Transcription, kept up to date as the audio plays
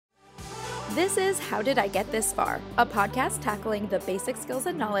This is How Did I Get This Far, a podcast tackling the basic skills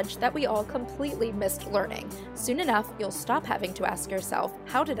and knowledge that we all completely missed learning. Soon enough, you'll stop having to ask yourself,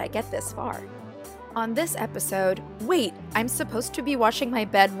 how did I get this far? On this episode, wait, I'm supposed to be washing my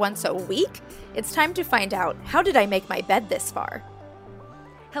bed once a week? It's time to find out, how did I make my bed this far?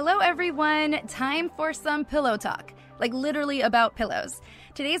 Hello everyone, time for some pillow talk, like literally about pillows.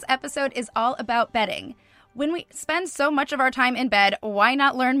 Today's episode is all about bedding. When we spend so much of our time in bed, why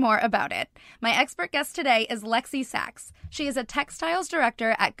not learn more about it? My expert guest today is Lexi Sachs. She is a textiles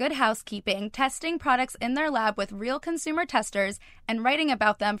director at Good Housekeeping, testing products in their lab with real consumer testers and writing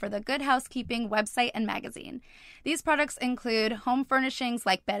about them for the Good Housekeeping website and magazine. These products include home furnishings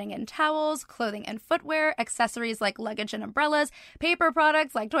like bedding and towels, clothing and footwear, accessories like luggage and umbrellas, paper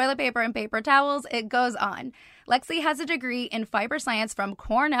products like toilet paper and paper towels. It goes on. Lexi has a degree in fiber science from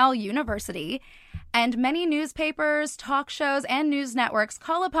Cornell University, and many newspapers, talk shows, and news networks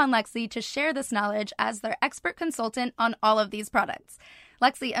call upon Lexi to share this knowledge as their expert consultant on all of these products.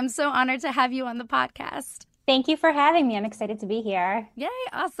 Lexi, I'm so honored to have you on the podcast. Thank you for having me. I'm excited to be here. Yay,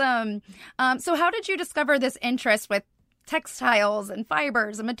 awesome. So how did you discover this interest with textiles and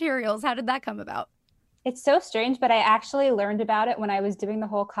fibers and materials? How did that come about? It's so strange, but I actually learned about it when I was doing the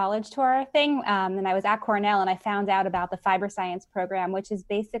whole college tour thing. And I was at Cornell and I found out about the fiber science program, which is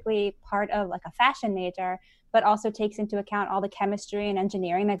basically part of like a fashion major, but also takes into account all the chemistry and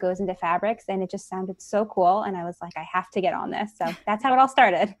engineering that goes into fabrics. And it just sounded so cool. And I was like, I have to get on this. So that's how it all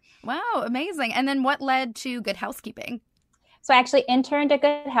started. Wow, amazing. And then what led to Good Housekeeping? So I actually interned at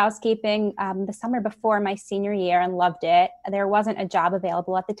Good Housekeeping the summer before my senior year and loved it. There wasn't a job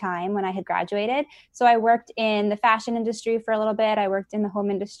available at the time when I had graduated. So I worked in the fashion industry for a little bit. I worked in the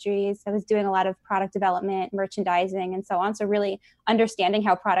home industries. I was doing a lot of product development, merchandising, and so on. So really understanding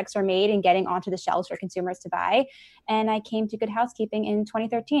how products are made and getting onto the shelves for consumers to buy. And I came to Good Housekeeping in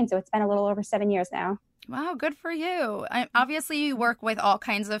 2013. So it's been a little over 7 years now. Wow, good for you. Obviously, you work with all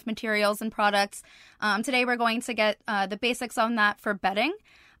kinds of materials and products. Today, we're going to get the basics on that for bedding.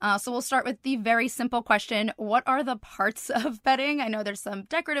 So we'll start with the very simple question. What are the parts of bedding? I know there's some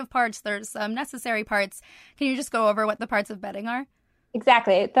decorative parts. There's some necessary parts. Can you just go over what the parts of bedding are?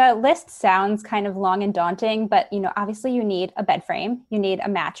 Exactly. The list sounds kind of long and daunting, but obviously you need a bed frame, you need a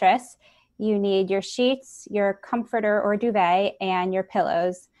mattress, you need your sheets, your comforter or duvet, and your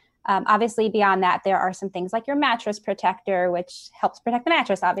pillows. Obviously, beyond that, there are some things like your mattress protector, which helps protect the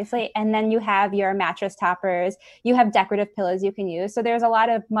mattress, obviously. And then you have your mattress toppers. You have decorative pillows you can use. So there's a lot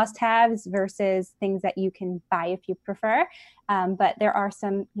of must-haves versus things that you can buy if you prefer. But there are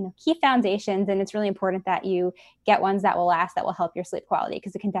some key foundations, and it's really important that you get ones that will last, that will help your sleep quality,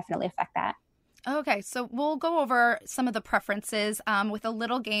 because it can definitely affect that. Okay, so we'll go over some of the preferences with a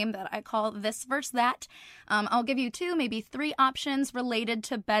little game that I call This Versus That. I'll give you 2, maybe 3 options related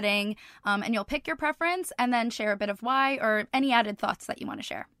to bedding, and you'll pick your preference and then share a bit of why or any added thoughts that you want to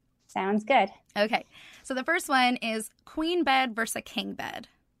share. Sounds good. Okay, so the first one is queen bed versus a king bed.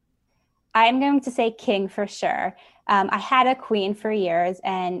 I'm going to say king for sure. I had a queen for years,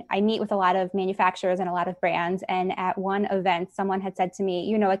 and I meet with a lot of manufacturers and a lot of brands. And at one event, someone had said to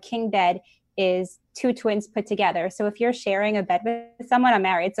me, a king bed is 2 twins put together. So if you're sharing a bed with someone, I'm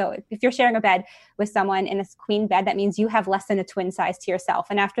married. So if you're sharing a bed with someone in a queen bed, that means you have less than a twin size to yourself.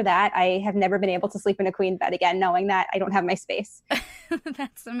 And after that, I have never been able to sleep in a queen bed again, knowing that I don't have my space.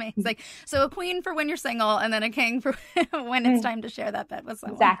 That's amazing. So a queen for when you're single, and then a king for when it's time to share that bed with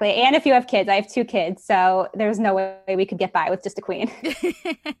someone. Exactly. And if you have kids, I have 2 kids. So there's no way we could get by with just a queen.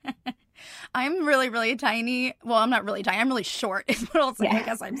 I'm really, really tiny. Well, I'm not really tiny. I'm really short is what I'll say. Yeah. I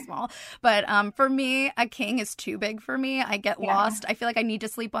guess I'm small. But for me, a king is too big for me. I get lost. I feel like I need to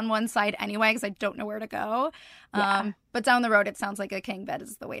sleep on one side anyway because I don't know where to go. But down the road, it sounds like a king bed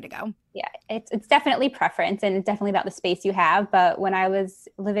is the way to go. Yeah, it's definitely preference, and it's definitely about the space you have. But when I was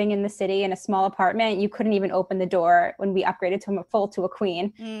living in the city in a small apartment, you couldn't even open the door when we upgraded to a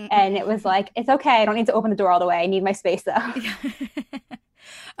queen. Mm-hmm. And it was like, it's okay. I don't need to open the door all the way. I need my space though.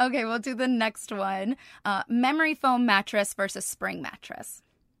 Okay, we'll do the next one. Memory foam mattress versus spring mattress.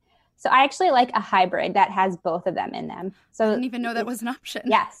 So I actually like a hybrid that has both of them in them. So I didn't even know that was an option.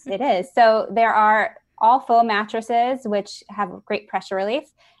 Yes, it is. So there are all foam mattresses, which have great pressure relief.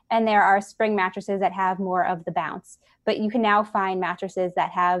 And there are spring mattresses that have more of the bounce. But you can now find mattresses that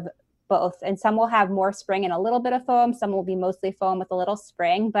have both. And some will have more spring and a little bit of foam. Some will be mostly foam with a little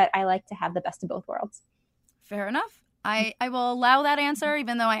spring. But I like to have the best of both worlds. Fair enough. I will allow that answer,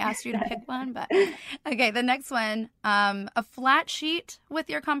 even though I asked you to pick one. But okay, the next one, a flat sheet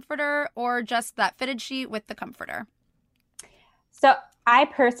with your comforter or just that fitted sheet with the comforter? So I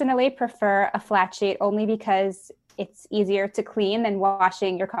personally prefer a flat sheet only because it's easier to clean than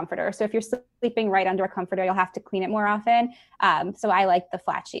washing your comforter. So if you're sleeping right under a comforter, you'll have to clean it more often. So I like the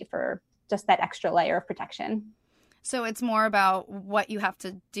flat sheet for just that extra layer of protection. So it's more about what you have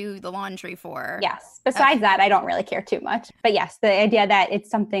to do the laundry for. Yes. Besides that, I don't really care too much. But yes, the idea that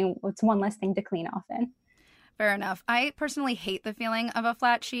it's one less thing to clean often. Fair enough. I personally hate the feeling of a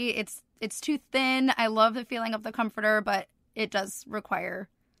flat sheet. It's too thin. I love the feeling of the comforter, but it does require,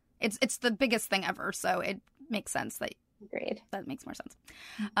 it's the biggest thing ever. So it makes sense that Agreed. That makes more sense.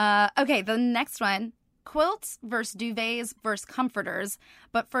 Okay, the next one, quilts versus duvets versus comforters.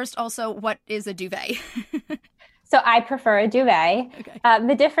 But first, also, what is a duvet? So I prefer a duvet. Okay.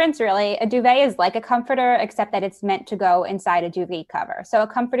 The difference really, a duvet is like a comforter, except that it's meant to go inside a duvet cover. So a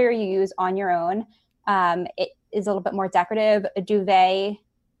comforter you use on your own. It is a little bit more decorative. A duvet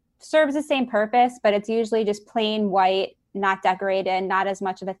serves the same purpose, but it's usually just plain white, not decorated, not as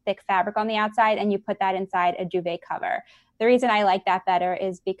much of a thick fabric on the outside, and you put that inside a duvet cover. The reason I like that better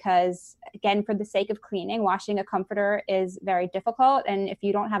is because, again, for the sake of cleaning, washing a comforter is very difficult. And if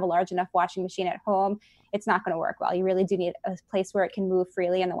you don't have a large enough washing machine at home, it's not going to work well. You really do need a place where it can move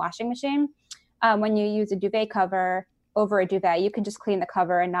freely in the washing machine. When you use a duvet cover over a duvet, you can just clean the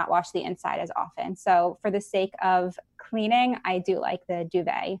cover and not wash the inside as often. So for the sake of cleaning, I do like the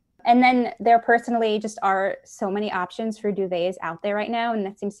duvet. And then there personally just are so many options for duvets out there right now, and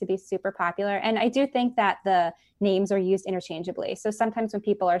that seems to be super popular. And I do think that the names are used interchangeably. So sometimes when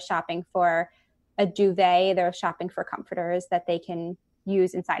people are shopping for a duvet, they're shopping for comforters that they can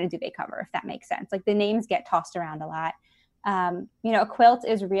use inside a duvet cover, if that makes sense. Like the names get tossed around a lot. A quilt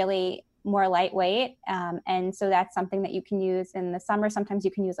is really more lightweight. And so that's something that you can use in the summer. Sometimes you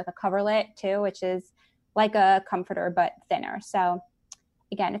can use like a coverlet too, which is like a comforter, but thinner. So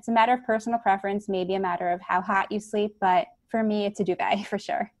again, it's a matter of personal preference, maybe a matter of how hot you sleep, but for me, it's a duvet for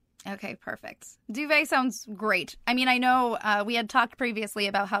sure. Okay, perfect. Duvet sounds great. I mean, I know we had talked previously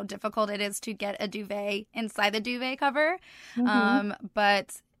about how difficult it is to get a duvet inside the duvet cover, but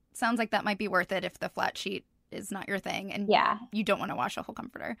it sounds like that might be worth it if the flat sheet is not your thing and you don't want to wash a whole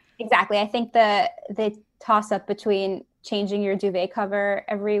comforter. Exactly. I think the toss up between changing your duvet cover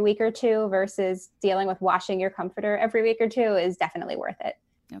every week or two versus dealing with washing your comforter every week or two is definitely worth it.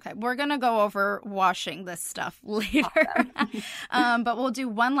 Okay, we're going to go over washing this stuff later. Awesome. But we'll do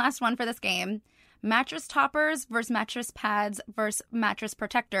one last one for this game. Mattress toppers versus mattress pads versus mattress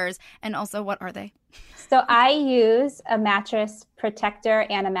protectors. And also, what are they? So I use a mattress protector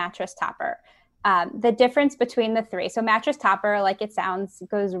and a mattress topper. The difference between the three. So mattress topper, like it sounds,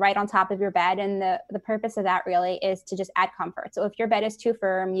 goes right on top of your bed. And the purpose of that really is to just add comfort. So if your bed is too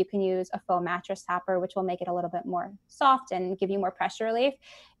firm, you can use a foam mattress topper, which will make it a little bit more soft and give you more pressure relief.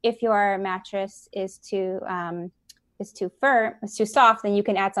 If your mattress is too firm, it's too soft, then you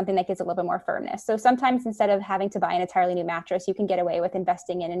can add something that gives a little bit more firmness. So sometimes instead of having to buy an entirely new mattress, you can get away with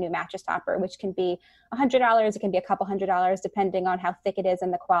investing in a new mattress topper, which can be $100. It can be a couple $100 depending on how thick it is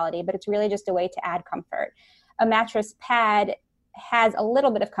and the quality, but it's really just a way to add comfort. A mattress pad has a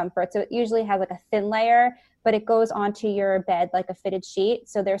little bit of comfort. So it usually has like a thin layer, but it goes onto your bed like a fitted sheet.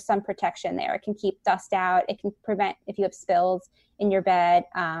 So there's some protection there. It can keep dust out. It can prevent if you have spills in your bed.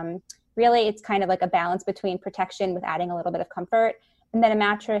 Really, it's kind of like a balance between protection with adding a little bit of comfort. And then a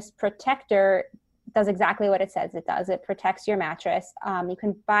mattress protector does exactly what it says it does. It protects your mattress. You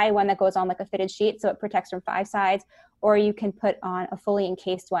can buy one that goes on like a fitted sheet, so it protects from 5 sides, or you can put on a fully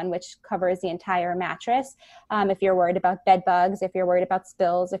encased one, which covers the entire mattress. If you're worried about bed bugs, if you're worried about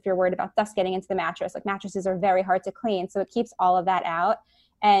spills, if you're worried about dust getting into the mattress, like mattresses are very hard to clean. So it keeps all of that out.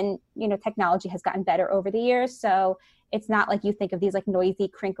 And, technology has gotten better over the years. So it's not like you think of these like noisy,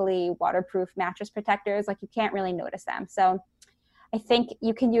 crinkly, waterproof mattress protectors. Like you can't really notice them. So I think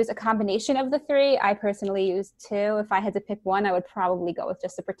you can use a combination of the three. I personally use 2. If I had to pick one, I would probably go with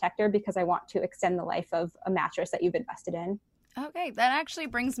just a protector because I want to extend the life of a mattress that you've invested in. Okay, that actually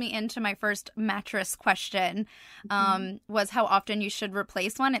brings me into my first mattress question, was how often you should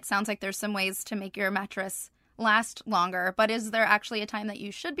replace one. It sounds like there's some ways to make your mattress last longer, but is there actually a time that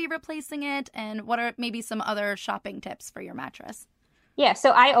you should be replacing it? And what are maybe some other shopping tips for your mattress? Yeah, so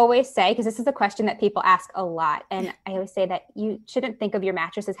I always say, because this is a question that people ask a lot, and I always say that you shouldn't think of your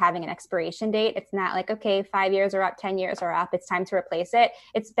mattress as having an expiration date. It's not like, okay, 5 years are up, 10 years are up, it's time to replace it.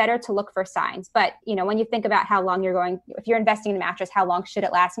 It's better to look for signs. But, when you think about how long if you're investing in a mattress, how long should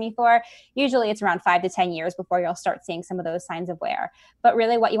it last me for? Usually it's around 5 to 10 years before you'll start seeing some of those signs of wear. But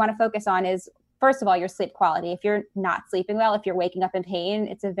really what you want to focus on is, first of all, your sleep quality. If you're not sleeping well, if you're waking up in pain,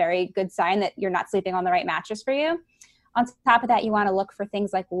 it's a very good sign that you're not sleeping on the right mattress for you. On top of that, you want to look for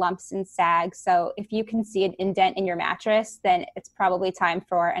things like lumps and sags. So if you can see an indent in your mattress, then it's probably time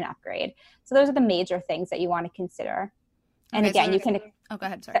for an upgrade. So those are the major things that you want to consider. And Okay, again, so you can, oh, go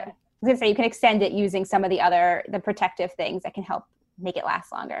ahead. Sorry. I was going to say, you can extend it using some of the protective things that can help make it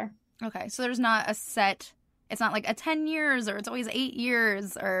last longer. Okay, so there's not a set. It's not like a 10 years or it's always 8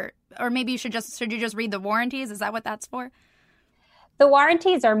 years or maybe should you just read the warranties? Is that what that's for? The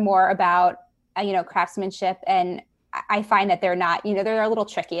warranties are more about craftsmanship, and I find that they're not, they're a little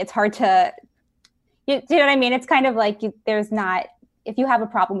tricky. It's hard to, do you know what I mean? It's kind of like if you have a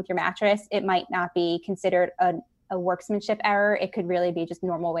problem with your mattress, it might not be considered a workmanship error. It could really be just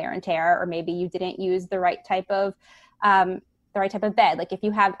normal wear and tear, or maybe you didn't use the right type of bed. Like if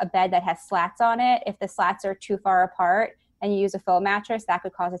you have a bed that has slats on it, if the slats are too far apart and you use a foam mattress, that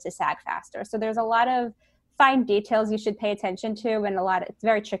could cause it to sag faster. So there's a lot of fine details you should pay attention to, and it's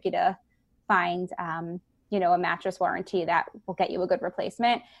very tricky to find a mattress warranty that will get you a good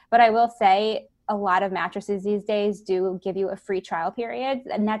replacement. But I will say a lot of mattresses these days do give you a free trial period,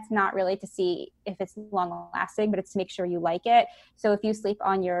 and that's not really to see if it's long lasting, but it's to make sure you like it. So if you sleep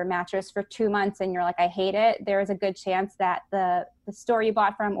on your mattress for 2 months and you're like, I hate it, there is a good chance that the store you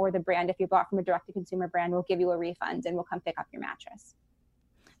bought from, or the brand, if you bought from a direct-to-consumer brand, will give you a refund and will come pick up your mattress.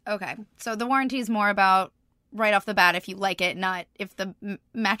 Okay. So the warranty is more about right off the bat if you like it, not if the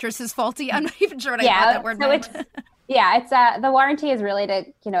mattress is faulty. I'm not even sure what I thought that word meant. It's the warranty is really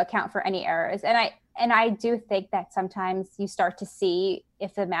to account for any errors, and I do think that sometimes you start to see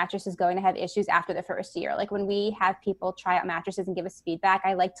if the mattress is going to have issues after the first year. Like when we have people try out mattresses and give us feedback,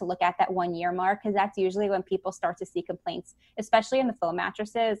 I like to look at that 1 year mark, because that's usually when people start to see complaints, especially in the foam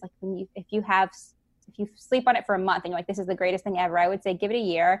mattresses. Like if you sleep on it for a month and you're like, this is the greatest thing ever, I would say give it a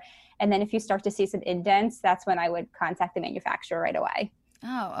year. And then if you start to see some indents, that's when I would contact the manufacturer right away.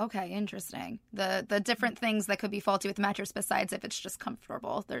 Oh, okay. Interesting. The different things that could be faulty with the mattress besides if it's just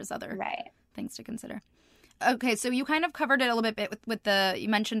comfortable. There's other things to consider. Okay, so you kind of covered it a little bit with you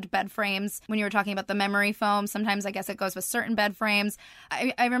mentioned bed frames when you were talking about the memory foam. Sometimes I guess it goes with certain bed frames.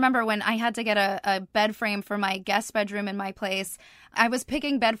 I remember when I had to get a bed frame for my guest bedroom in my place, I was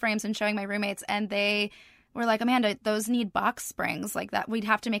picking bed frames and showing my roommates, and they were like, Amanda, those need box springs like that. We'd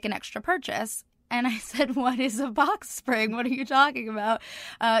have to make an extra purchase. And I said, what is a box spring? What are you talking about?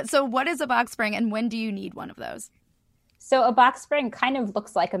 So what is a box spring, and when do you need one of those? So a box spring kind of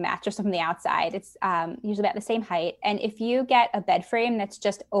looks like a mattress from the outside. It's usually about the same height. And if you get a bed frame that's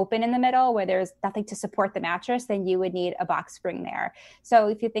just open in the middle where there's nothing to support the mattress, then you would need a box spring there. So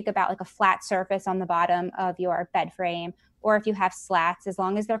if you think about like a flat surface on the bottom of your bed frame, or if you have slats, as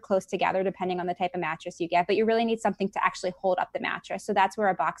long as they're close together, depending on the type of mattress you get, but you really need something to actually hold up the mattress. So that's where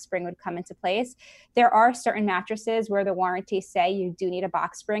a box spring would come into place. There are certain mattresses where the warranties say you do need a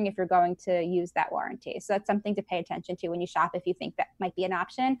box spring if you're going to use that warranty. So that's something to pay attention to when you shop, if you think that might be an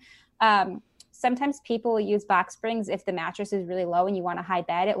option. Sometimes people will use box springs if the mattress is really low and you want a high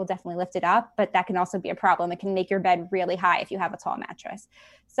bed. It will definitely lift it up, but that can also be a problem. It can make your bed really high if you have a tall mattress.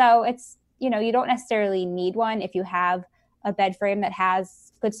 So it's, you don't necessarily need one if you have a bed frame that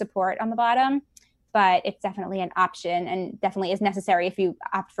has good support on the bottom, but it's definitely an option and definitely is necessary if you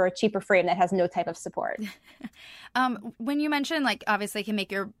opt for a cheaper frame that has no type of support. When you mentioned, like, obviously it can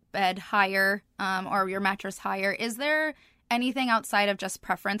make your bed higher or your mattress higher, is there anything outside of just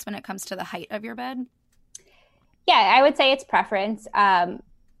preference when it comes to the height of your bed? Yeah, I would say it's preference.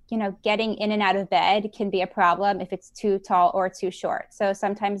 Getting in and out of bed can be a problem if it's too tall or too short. So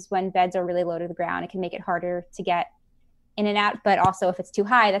sometimes when beds are really low to the ground, it can make it harder to get in and out, but also if it's too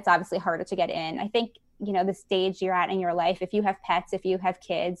high, that's obviously harder to get in. I think, the stage you're at in your life, if you have pets, if you have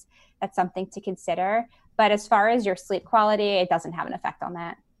kids, that's something to consider. But as far as your sleep quality, it doesn't have an effect on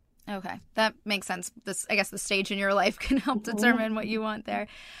that. Okay, that makes sense. I guess the stage in your life can help determine what you want there.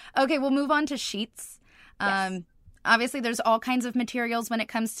 Okay, we'll move on to sheets. Yes. Obviously, there's all kinds of materials when it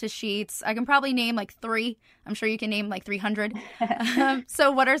comes to sheets. I can probably name like 3. I'm sure you can name like 300. So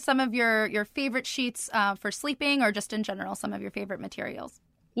what are some of your favorite sheets for sleeping, or just in general, some of your favorite materials?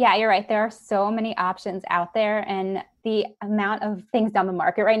 Yeah, you're right. There are so many options out there, and the amount of things on the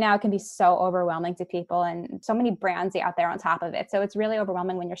market right now can be so overwhelming to people, and so many brands out there on top of it. So it's really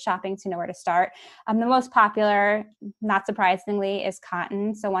overwhelming when you're shopping to know where to start. The most popular, not surprisingly, is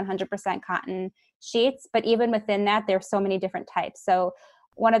cotton. So 100% cotton sheets, but even within that, there's so many different types. So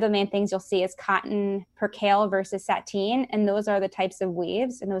one of the main things you'll see is cotton percale versus sateen, and those are the types of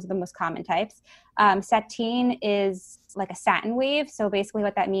weaves, and those are the most common types. Sateen is like a satin weave, so basically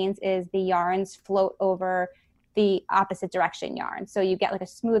what that means is the yarns float over the opposite direction yarn, so you get like a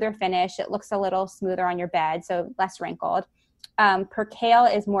smoother finish. It looks a little smoother on your bed, so less wrinkled. Percale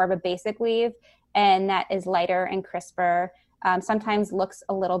is more of a basic weave, and that is lighter and crisper. Sometimes looks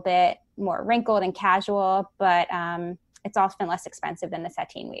a little bit more wrinkled and casual, but it's often less expensive than the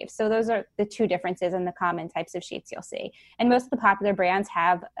sateen weave. So those are the two differences in the common types of sheets you'll see. And most of the popular brands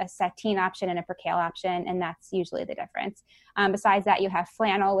have a sateen option and a percale option, and that's usually the difference. Besides that, you have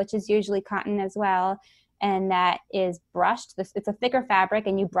flannel, which is usually cotton as well, and that is brushed. It's a thicker fabric,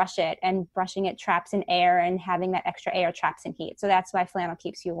 and you brush it, and brushing it traps in air, and having that extra air traps in heat. So that's why flannel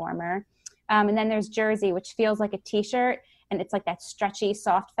keeps you warmer. And then there's jersey, which feels like a t-shirt, and it's like that stretchy,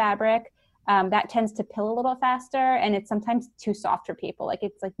 soft fabric. That tends to pill a little faster, and it's sometimes too soft for people. Like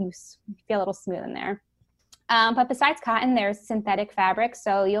it's like you feel a little smooth in there. But besides cotton, there's synthetic fabrics.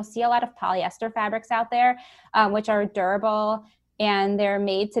 So you'll see a lot of polyester fabrics out there, which are durable, and they're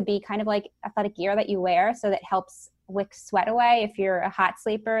made to be kind of like athletic gear that you wear. So that helps wick sweat away. If you're a hot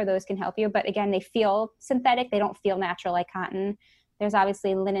sleeper, those can help you. But again, they feel synthetic. They don't feel natural like cotton. There's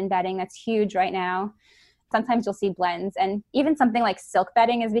obviously linen bedding that's huge right now. Sometimes you'll see blends, and even something like silk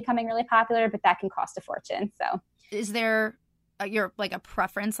bedding is becoming really popular, but that can cost a fortune. So is there your like a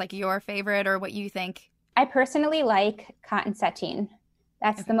preference, like your favorite or what you think? I personally like cotton sateen.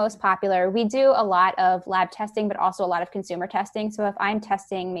 That's the most popular. We do a lot of lab testing, but also a lot of consumer testing. So if I'm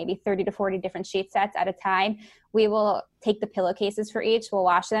testing maybe 30 to 40 different sheet sets at a time, we will take the pillowcases for each, we'll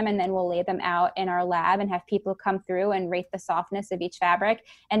wash them, and then we'll lay them out in our lab and have people come through and rate the softness of each fabric.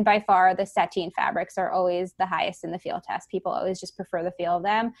 And by far, the sateen fabrics are always the highest in the feel test. People always just prefer the feel of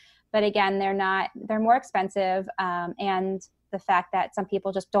them. But again, they're more expensive, and the fact that some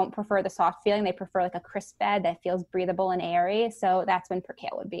people just don't prefer the soft feeling. They prefer like a crisp bed that feels breathable and airy. So that's when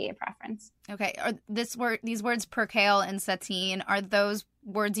percale would be a preference. Okay. Are these words percale and sateen, are those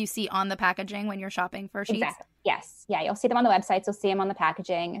words you see on the packaging when you're shopping for sheets? Exactly. Yes. Yeah. You'll see them on the websites. You'll see them on the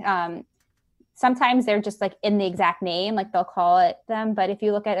packaging. Sometimes they're just like in the exact name, like they'll call it them. But if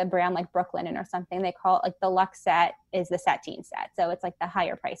you look at a brand like Brooklinen or something, they call it like the luxe set is the sateen set. So it's like the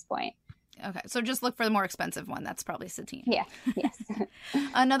higher price point. Okay, so just look for the more expensive one. That's probably sateen. Yeah, yes.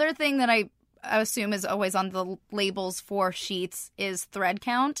 Another thing that I assume is always on the labels for sheets is thread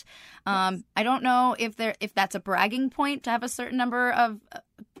count. Yes. I don't know if that's a bragging point to have a certain number of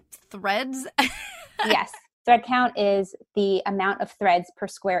threads. Yes, thread count is the amount of threads per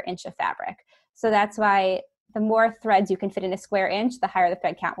square inch of fabric. So that's why the more threads you can fit in a square inch, the higher the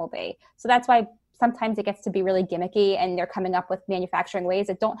thread count will be. So that's why sometimes it gets to be really gimmicky, and they're coming up with manufacturing ways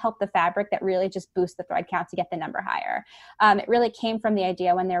that don't help the fabric, that really just boost the thread count to get the number higher. It really came from the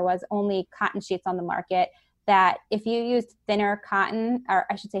idea when there was only cotton sheets on the market that if you used thinner cotton, or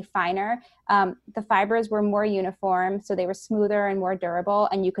I should say finer, the fibers were more uniform, so they were smoother and more durable,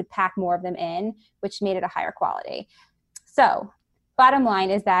 and you could pack more of them in, which made it a higher quality. So bottom line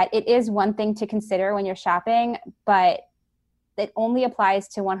is that it is one thing to consider when you're shopping, but it only applies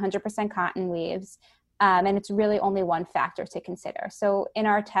to 100% cotton weaves, and it's really only one factor to consider. So in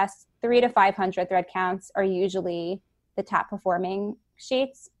our tests, 300 to 500 thread counts are usually the top performing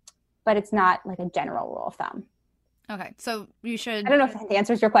sheets, but it's not like a general rule of thumb. Okay, so you should... I don't know if that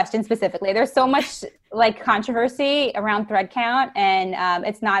answers your question specifically. There's so much like controversy around thread count, and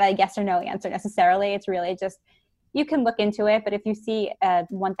it's not a yes or no answer necessarily. It's really just, you can look into it, but if you see a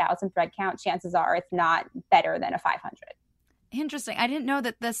 1,000 thread count, chances are it's not better than a 500. Interesting. I didn't know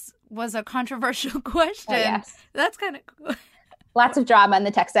that this was a controversial question. Oh, yes. That's kind of cool. Lots of drama in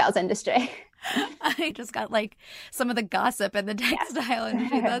the textiles industry. I just got like some of the gossip in the textile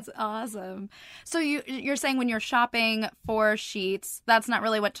industry. That's awesome. So you're saying when you're shopping for sheets, that's not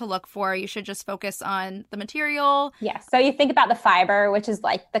really what to look for. You should just focus on the material. Yes. So you think about the fiber, which is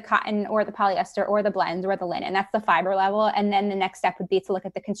like the cotton or the polyester or the blend or the linen. That's the fiber level. And then the next step would be to look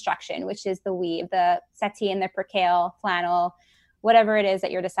at the construction, which is the weave, the sateen, the percale, flannel, whatever it is that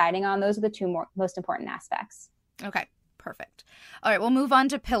you're deciding on. Those are the two most important aspects. Okay. Perfect. All right, we'll move on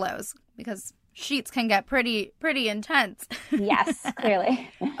to pillows because sheets can get pretty intense. Yes, clearly.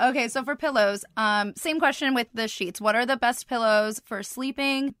 Okay, so for pillows, same question with the sheets. What are the best pillows for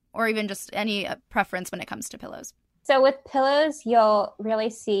sleeping, or even just any preference when it comes to pillows? So with pillows, you'll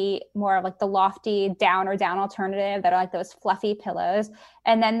really see more of like the lofty down alternative that are like those fluffy pillows.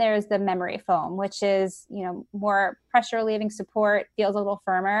 And then there's the memory foam, which is, more pressure relieving support, feels a little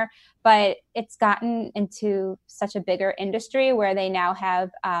firmer, but it's gotten into such a bigger industry where they now have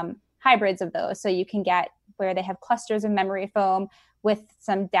hybrids of those. So you can get where they have clusters of memory foam with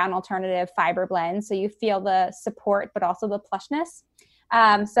some down alternative fiber blends. So you feel the support, but also the plushness.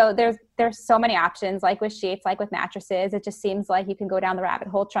 So there's so many options, like with sheets, like with mattresses. It just seems like you can go down the rabbit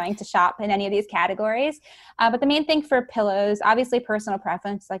hole trying to shop in any of these categories. But the main thing for pillows, obviously personal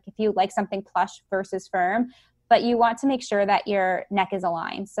preference, like if you like something plush versus firm, but you want to make sure that your neck is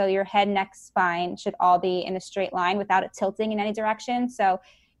aligned. So your head, neck, spine should all be in a straight line without it tilting in any direction. So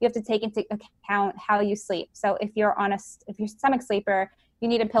you have to take into account how you sleep. So if you're stomach sleeper, you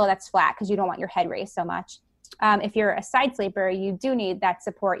need a pillow that's flat because you don't want your head raised so much. If you're a side sleeper, you do need that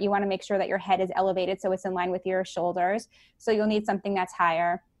support. You want to make sure that your head is elevated so it's in line with your shoulders. So you'll need something that's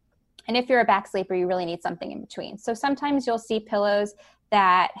higher. And if you're a back sleeper, you really need something in between. So sometimes you'll see pillows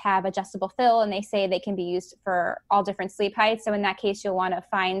that have adjustable fill, and they say they can be used for all different sleep heights. So in that case, you'll want to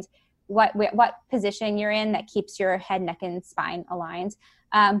find what position you're in that keeps your head, neck, and spine aligned.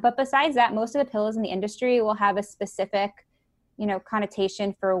 But besides that, most of the pillows in the industry will have a specific,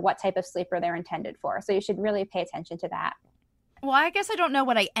 connotation for what type of sleeper they're intended for. So you should really pay attention to that. Well, I guess I don't know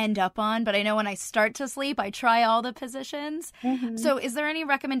what I end up on, but I know when I start to sleep, I try all the positions. Mm-hmm. So is there any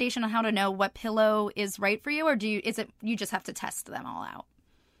recommendation on how to know what pillow is right for you, or is it you just have to test them all out?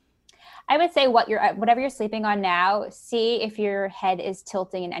 I would say whatever you're sleeping on now, see if your head is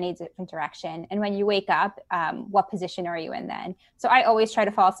tilting in any different direction. And when you wake up, what position are you in then? So I always try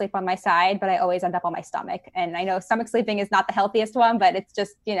to fall asleep on my side, but I always end up on my stomach. And I know stomach sleeping is not the healthiest one, but it's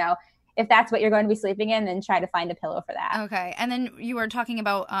just, if that's what you're going to be sleeping in, then try to find a pillow for that. Okay. And then you were talking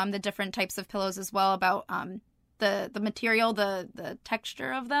about the different types of pillows as well, about the material, the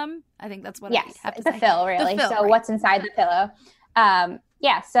texture of them. I think that's what I have to say. Fill, really. The fill, so right. What's inside the pillow.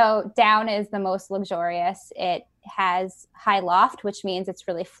 So down is the most luxurious. It has high loft, which means it's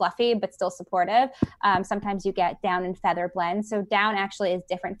really fluffy but still supportive. Sometimes you get down and feather blends. So down actually is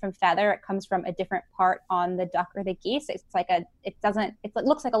different from feather. It comes from a different part on the duck or the geese. It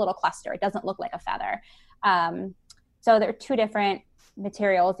looks like a little cluster. It doesn't look like a feather. So there are two different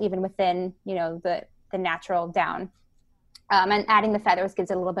materials even within, the natural down. And adding the feathers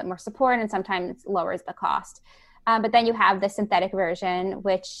gives it a little bit more support and sometimes lowers the cost. But then you have the synthetic version,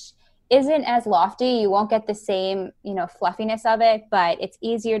 which isn't as lofty. You won't get the same, fluffiness of it, but it's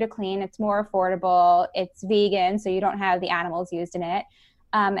easier to clean. It's more affordable. It's vegan, so you don't have the animals used in it.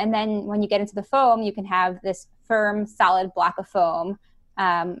 And then when you get into the foam, you can have this firm, solid block of foam,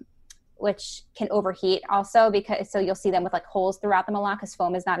 which can overheat also so you'll see them with like holes throughout them a lot because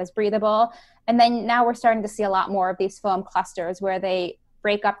foam is not as breathable. And then now we're starting to see a lot more of these foam clusters where they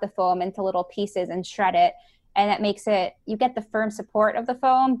break up the foam into little pieces and shred it. And that makes you get the firm support of the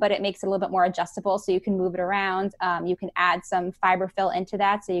foam, but it makes it a little bit more adjustable so you can move it around. You can add some fiber fill into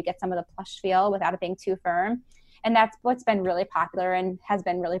that so you get some of the plush feel without it being too firm. And that's what's been really popular and has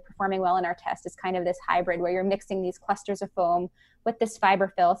been really performing well in our test is kind of this hybrid where you're mixing these clusters of foam with this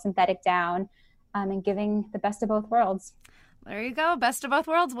fiber fill, synthetic down, and giving the best of both worlds. There you go. Best of both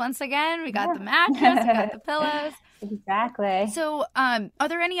worlds. Once again, we got the mattress, we got the pillows. Exactly. So are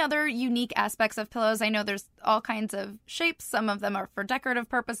there any other unique aspects of pillows? I know there's all kinds of shapes. Some of them are for decorative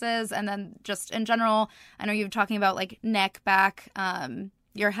purposes. And then just in general, I know you're talking about like neck, back,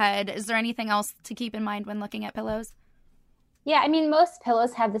 your head. Is there anything else to keep in mind when looking at pillows? Yeah, I mean, most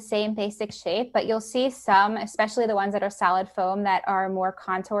pillows have the same basic shape, but you'll see some, especially the ones that are solid foam, that are more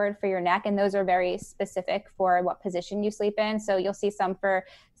contoured for your neck. And those are very specific for what position you sleep in. So you'll see some for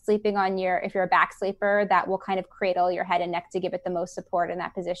sleeping on if you're a back sleeper, that will kind of cradle your head and neck to give it the most support in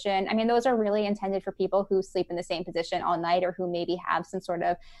that position. I mean, those are really intended for people who sleep in the same position all night or who maybe have some sort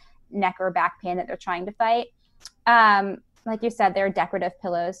of neck or back pain that they're trying to fight. Like you said, they're decorative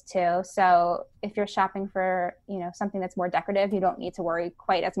pillows too. So if you're shopping for, something that's more decorative, you don't need to worry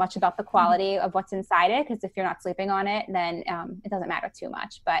quite as much about the quality of what's inside it. Because if you're not sleeping on it, then it doesn't matter too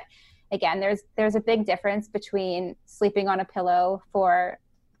much. But again, there's a big difference between sleeping on a pillow for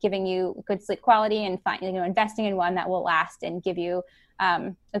giving you good sleep quality and investing in one that will last and give you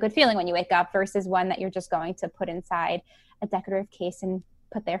a good feeling when you wake up versus one that you're just going to put inside a decorative case and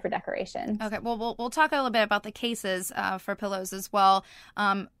put there for decoration. Okay, well, we'll talk a little bit about the cases for pillows as well.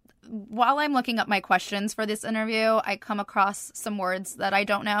 While I'm looking up my questions for this interview, I come across some words that I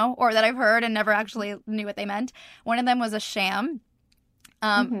don't know or that I've heard and never actually knew what they meant. One of them was a sham.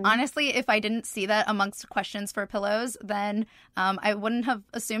 Honestly, if I didn't see that amongst questions for pillows, then I wouldn't have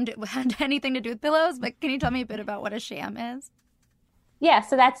assumed it had anything to do with pillows. But can you tell me a bit about what a sham is? Yeah,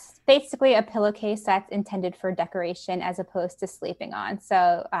 so that's basically a pillowcase that's intended for decoration as opposed to sleeping on.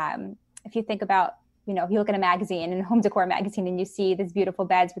 So if you think about, if you look at a magazine, a home decor magazine, and you see these beautiful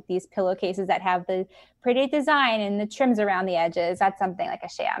beds with these pillowcases that have the pretty design and the trims around the edges, that's something like a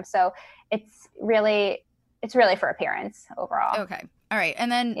sham. So it's really for appearance overall. Okay. All right.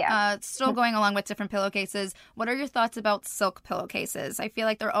 And then still going along with different pillowcases, what are your thoughts about silk pillowcases? I feel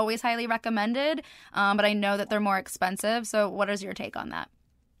like they're always highly recommended, but I know that they're more expensive. So what is your take on that?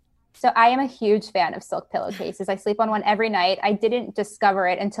 So I am a huge fan of Silk pillowcases. I sleep on one every night. I didn't discover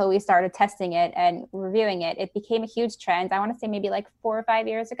it until we started testing it and reviewing it. It became a huge trend. I want to say maybe like 4 or 5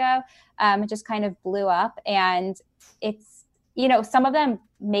 years ago. It just kind of blew up, and it's, some of them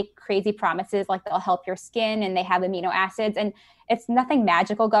make crazy promises, like they'll help your skin and they have amino acids, and it's nothing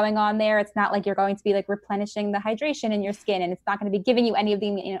magical going on there. It's not like you're going to be like replenishing the hydration in your skin, and it's not going to be giving you any of the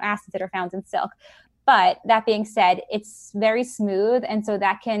amino acids that are found in Silk. But that being said, it's very smooth. And so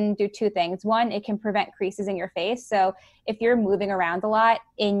that can do two things. One, it can prevent creases in your face. So if you're moving around a lot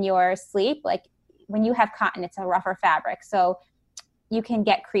in your sleep, like when you have cotton, it's a rougher fabric. So you can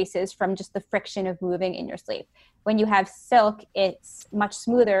get creases from just the friction of moving in your sleep. When you have Silk, it's much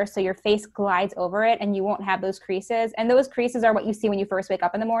smoother. So your face glides over it and you won't have those creases. And those creases are what you see when you first wake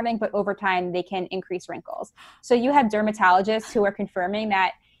up in the morning, but over time they can increase wrinkles. So you have dermatologists who are confirming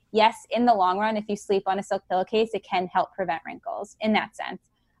that, yes, in the long run, if you sleep on a Silk pillowcase, it can help prevent wrinkles in that sense.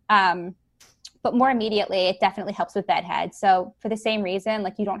 But more immediately, it definitely helps with bedhead. So for the same reason,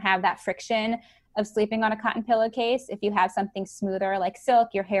 like you don't have that friction of sleeping on a cotton pillowcase. If you have something smoother like Silk,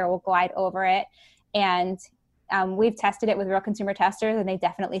 your hair will glide over it. And we've tested it with real consumer testers, and they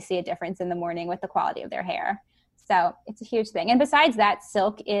definitely see a difference in the morning with the quality of their hair. So it's a huge thing. And besides that,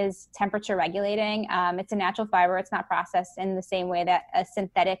 Silk is temperature regulating. It's a natural fiber. It's not processed in the same way that a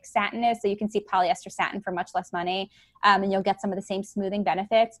synthetic satin is. So you can see polyester satin for much less money, and you'll get some of the same smoothing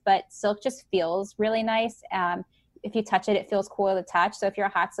benefits. But Silk just feels really nice. If you touch it, it feels cool to touch. So if you're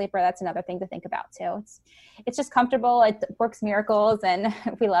a hot sleeper, that's another thing to think about too. It's just comfortable. It works miracles, and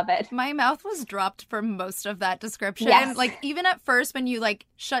we love it. My mouth was dropped for most of that description. Yes. Like even at first when you like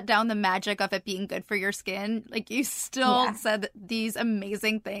shut down the magic of it being good for your skin, like you still said these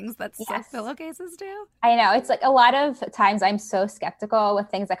amazing things that Silk pillowcases do. I know. It's like a lot of times I'm so skeptical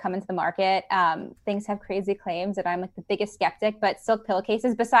with things that come into the market. Things have crazy claims and I'm like the biggest skeptic, but Silk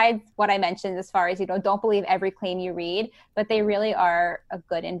pillowcases, besides what I mentioned as far as, don't believe every claim you read, but they really are a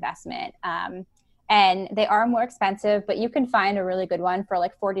good investment. And they are more expensive, but you can find a really good one for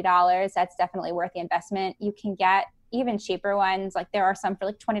like $40. That's definitely worth the investment. You can get even cheaper ones. Like there are some for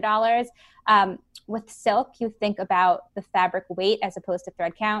like $20. With Silk, you think about the fabric weight as opposed to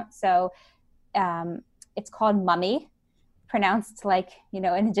thread count. So it's called mummy, pronounced like,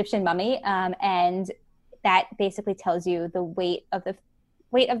 an Egyptian mummy. And that basically tells you the weight of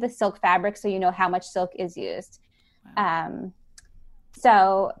the Silk fabric, so you know how much Silk is used. Wow.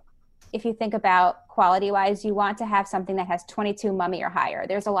 So if you think about quality-wise, you want to have something that has 22 mummy or higher.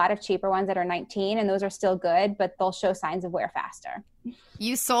 There's a lot of cheaper ones that are 19, and those are still good, but they'll show signs of wear faster.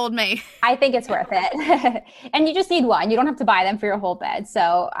 You sold me. I think it's worth it. And you just need one. You don't have to buy them for your whole bed.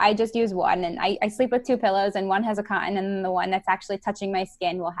 So I just use one, and I sleep with two pillows, and one has a cotton, and the one that's actually touching my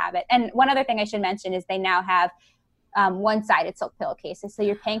skin will have it. And one other thing I should mention is they now have one-sided Silk pillowcases. So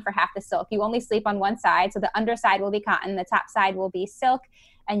you're paying for half the Silk. You only sleep on one side. So the underside will be cotton. The top side will be Silk,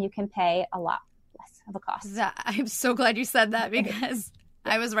 and you can pay a lot less of a cost. I'm so glad you said that, because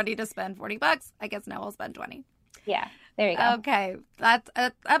I was ready to spend $40. I guess now I'll spend 20. Yeah, there you go. Okay.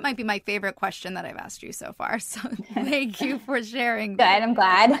 That might be my favorite question that I've asked you so far. So thank you for sharing that. Good. I'm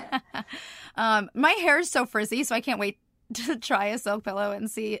glad. My hair is so frizzy, so I can't wait to try a Silk pillowcase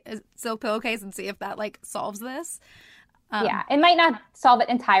and see if that like solves this. Yeah, it might not solve it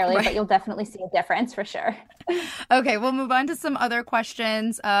entirely, right, but you'll definitely see a difference for sure. Okay, we'll move on to some other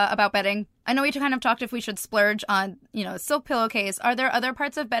questions about bedding. I know we kind of talked if we should splurge on, a Silk pillowcase. Are there other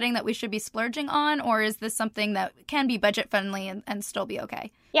parts of bedding that we should be splurging on, or is this something that can be budget friendly and still be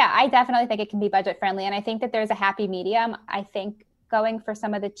okay? Yeah, I definitely think it can be budget friendly, and I think that there's a happy medium. I think going for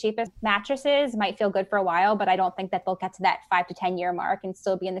some of the cheapest mattresses might feel good for a while, but I don't think that they'll get to that 5 to 10 year mark and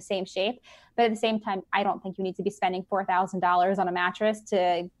still be in the same shape. But at the same time, I don't think you need to be spending $4,000 on a mattress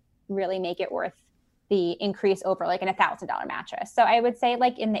to really make it worth the increase over like an $1,000 mattress. So I would say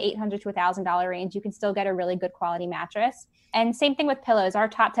like in the $800 to $1,000 range, you can still get a really good quality mattress. And same thing with pillows. Our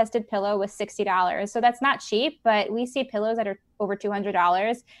top tested pillow was $60. So that's not cheap, but we see pillows that are over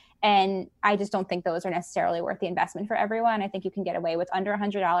 $200. And I just don't think those are necessarily worth the investment for everyone. I think you can get away with under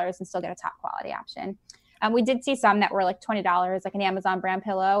 $100 and still get a top quality option. We did see some that were like $20, like an Amazon brand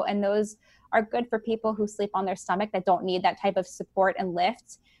pillow. And those are good for people who sleep on their stomach that don't need that type of support and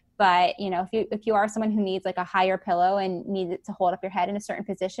lift. But, if you are someone who needs like a higher pillow and needs it to hold up your head in a certain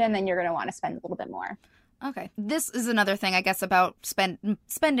position, then you're going to want to spend a little bit more. Okay. This is another thing, I guess, about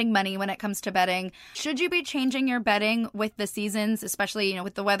spending money when it comes to bedding. Should you be changing your bedding with the seasons, especially,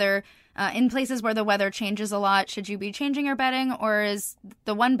 with the weather, in places where the weather changes a lot? Should you be changing your bedding, or is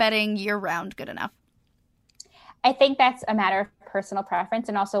the one bedding year-round good enough? I think that's a matter of personal preference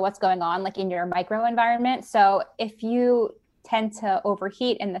and also what's going on like in your microenvironment. So if you tend to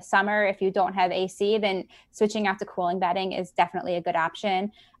overheat in the summer. If you don't have AC, then switching out to cooling bedding is definitely a good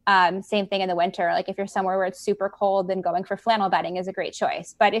option. Same thing in the winter. Like if you're somewhere where it's super cold, then going for flannel bedding is a great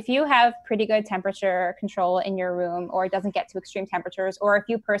choice. But if you have pretty good temperature control in your room, or it doesn't get to extreme temperatures, or if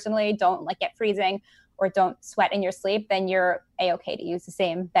you personally don't like get freezing or don't sweat in your sleep, then you're A-okay to use the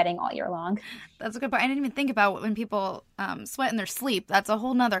same bedding all year long. That's a good point. I didn't even think about when people sweat in their sleep. That's a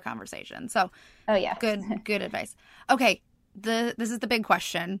whole nother conversation. So, oh yeah, good advice. Okay, this is the big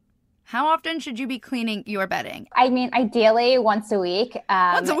question. How often should you be cleaning your bedding? I mean, ideally once a week.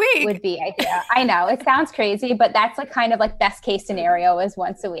 Once a week would be ideal. I know it sounds crazy, but that's like kind of like best case scenario is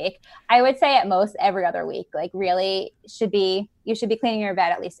once a week. I would say at most every other week. Like really you should be cleaning your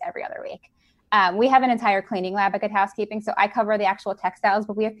bed at least every other week. We have an entire cleaning lab at Good Housekeeping, so I cover the actual textiles,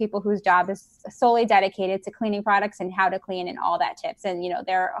 but we have people whose job is solely dedicated to cleaning products and how to clean and all that tips. And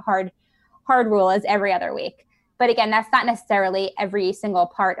their hard rule is every other week. But again, that's not necessarily every single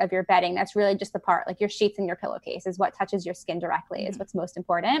part of your bedding. That's really just the part, like your sheets and your pillowcase is what touches your skin directly, is what's most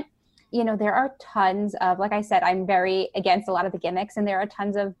important. There are tons of, like I said, I'm very against a lot of the gimmicks, and there are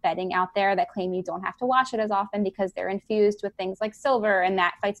tons of bedding out there that claim you don't have to wash it as often because they're infused with things like silver and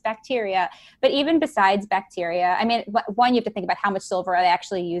that fights bacteria. But even besides bacteria, I mean, one, you have to think about how much silver are they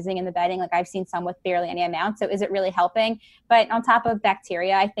actually using in the bedding. Like I've seen some with barely any amount. So is it really helping? But on top of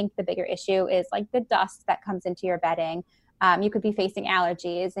bacteria, I think the bigger issue is like the dust that comes into your bedding. You could be facing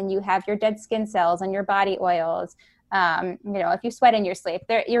allergies, and you have your dead skin cells and your body oils. If you sweat in your sleep,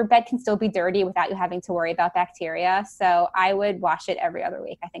 your bed can still be dirty without you having to worry about bacteria. So I would wash it every other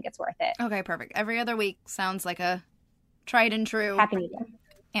week. I think it's worth it. Okay, perfect. Every other week sounds like a tried and true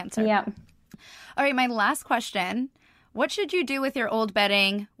answer. Yeah. All right, my last question. What should you do with your old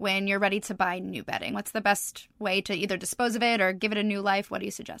bedding when you're ready to buy new bedding? What's the best way to either dispose of it or give it a new life? What do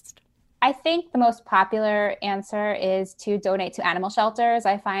you suggest? I think the most popular answer is to donate to animal shelters.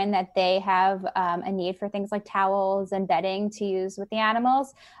 I find that they have a need for things like towels and bedding to use with the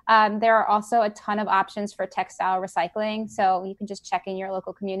animals. There are also a ton of options for textile recycling. So you can just check in your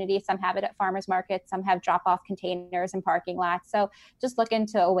local community. Some have it at farmers markets, some have drop-off containers and parking lots. So just look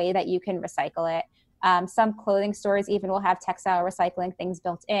into a way that you can recycle it. Some clothing stores even will have textile recycling things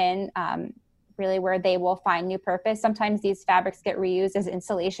built in. Really where they will find new purpose. Sometimes these fabrics get reused as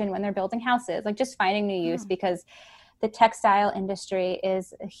insulation when they're building houses, like just finding new use, because the textile industry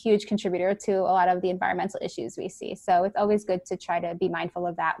is a huge contributor to a lot of the environmental issues we see. So it's always good to try to be mindful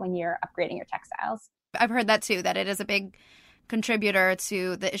of that when you're upgrading your textiles. I've heard that too, that it is a big contributor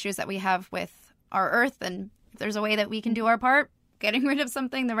to the issues that we have with our earth. And if there's a way that we can do our part, getting rid of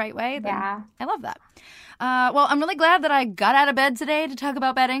something the right way, then yeah. I love that. Well, I'm really glad that I got out of bed today to talk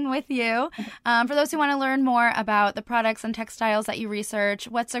about bedding with you. For those who want to learn more about the products and textiles that you research,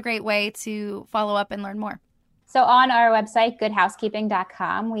 what's a great way to follow up and learn more? So on our website,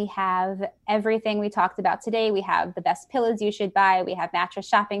 goodhousekeeping.com, we have everything we talked about today. We have the best pillows you should buy. We have mattress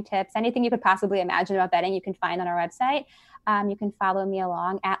shopping tips. Anything you could possibly imagine about bedding, you can find on our website. You can follow me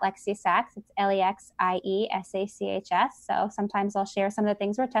along at Lexie Sachs. It's LEXIESACHS. So sometimes I'll share some of the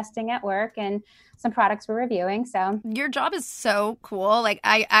things we're testing at work and some products we're reviewing. So your job is so cool. Like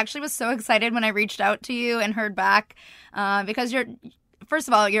I actually was so excited when I reached out to you and heard back because first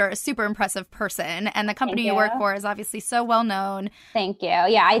of all, you're a super impressive person, and the company you work for is obviously so well known. Thank you.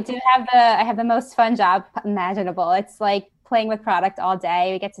 Yeah, I have the most fun job imaginable. It's like playing with product all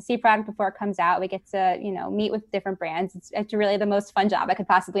day. We get to see product before it comes out. We get to, meet with different brands. It's really the most fun job I could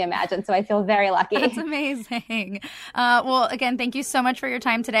possibly imagine. So I feel very lucky. That's amazing. Well, again, thank you so much for your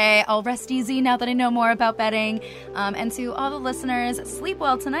time today. I'll rest easy now that I know more about bedding. And to all the listeners, sleep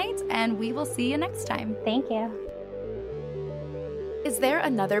well tonight, and we will see you next time. Thank you. Is there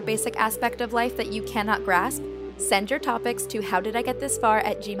another basic aspect of life that you cannot grasp? Send your topics to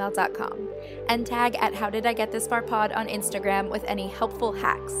howdidigеттhisfar@gmail.com and tag at howdidigеттhisfarpod on Instagram with any helpful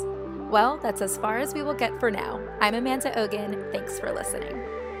hacks. Well, that's as far as we will get for now. I'm Amanda Ogun. Thanks for listening.